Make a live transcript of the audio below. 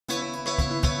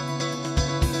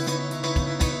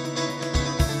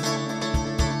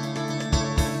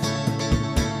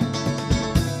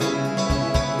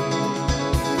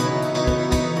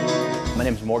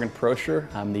Morgan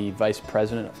Prosher. I'm the Vice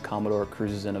President of Commodore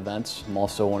Cruises and Events. I'm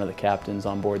also one of the captains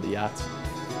on board the yachts.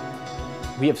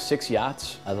 We have 6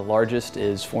 yachts. The largest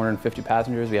is 450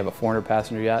 passengers. We have a 400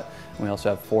 passenger yacht, and we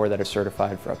also have 4 that are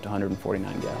certified for up to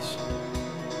 149 guests.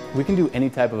 We can do any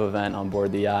type of event on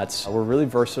board the yachts. We're really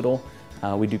versatile.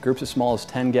 We do groups as small as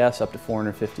 10 guests up to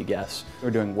 450 guests. We're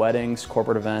doing weddings,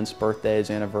 corporate events, birthdays,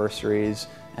 anniversaries,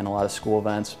 and a lot of school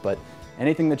events, but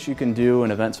anything that you can do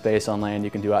in event space on land, you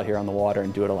can do out here on the water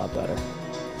and do it a lot better.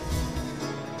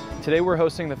 Today we're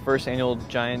hosting the first annual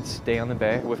Giants Day on the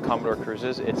Bay with Commodore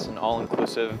Cruises. It's an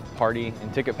all-inclusive party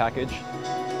and ticket package.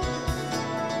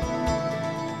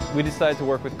 We decided to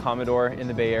work with Commodore in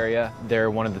the Bay Area.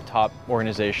 They're one of the top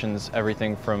organizations.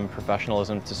 Everything from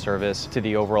professionalism to service to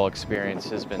the overall experience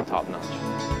has been top-notch.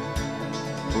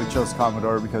 We chose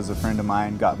Commodore because a friend of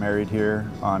mine got married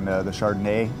here on the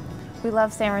Chardonnay. We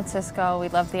love San Francisco. We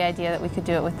love the idea that we could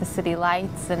do it with the city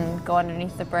lights and go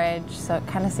underneath the bridge, so it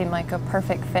kind of seemed like a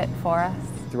perfect fit for us.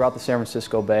 Throughout the San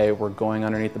Francisco Bay, we're going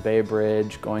underneath the Bay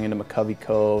Bridge, going into McCovey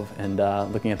Cove, and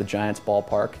looking at the Giants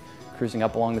ballpark, cruising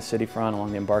up along the city front,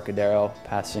 along the Embarcadero,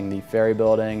 passing the ferry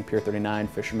building, Pier 39,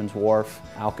 Fisherman's Wharf,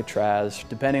 Alcatraz.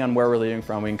 Depending on where we're leaving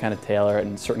from, we can kind of tailor it,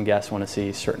 and certain guests want to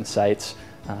see certain sites,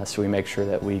 so we make sure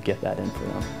that we get that in for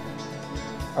them.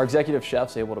 Our executive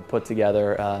chef's able to put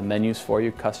together menus for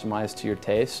you, customized to your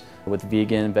taste, with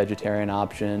vegan, vegetarian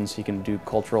options. He can do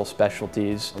cultural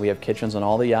specialties. We have kitchens on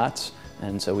all the yachts,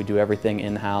 and so we do everything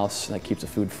in-house that keeps the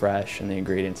food fresh and the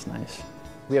ingredients nice.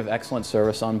 We have excellent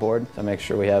service on board, so I make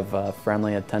sure we have a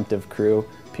friendly, attentive crew,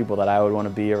 people that I would want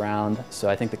to be around. So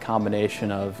I think the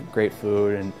combination of great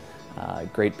food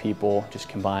and great people just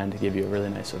combined to give you a really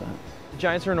nice event.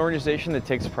 Giants are an organization that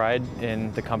takes pride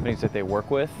in the companies that they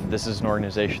work with. This is an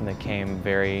organization that came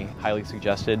very highly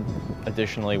suggested.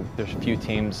 Additionally, there's a few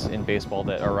teams in baseball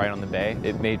that are right on the bay.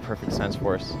 It made perfect sense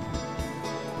for us.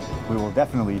 We will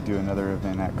definitely do another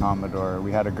event at Commodore.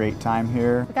 We had a great time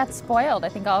here. We got spoiled. I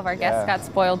think all of our guests got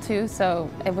spoiled too, so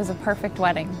it was a perfect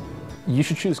wedding. You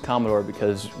should choose Commodore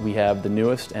because we have the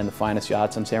newest and the finest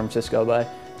yachts in San Francisco Bay.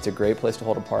 It's a great place to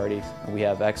hold a party. We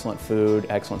have excellent food,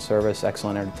 excellent service,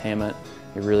 excellent entertainment.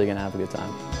 You're really going to have a good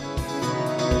time.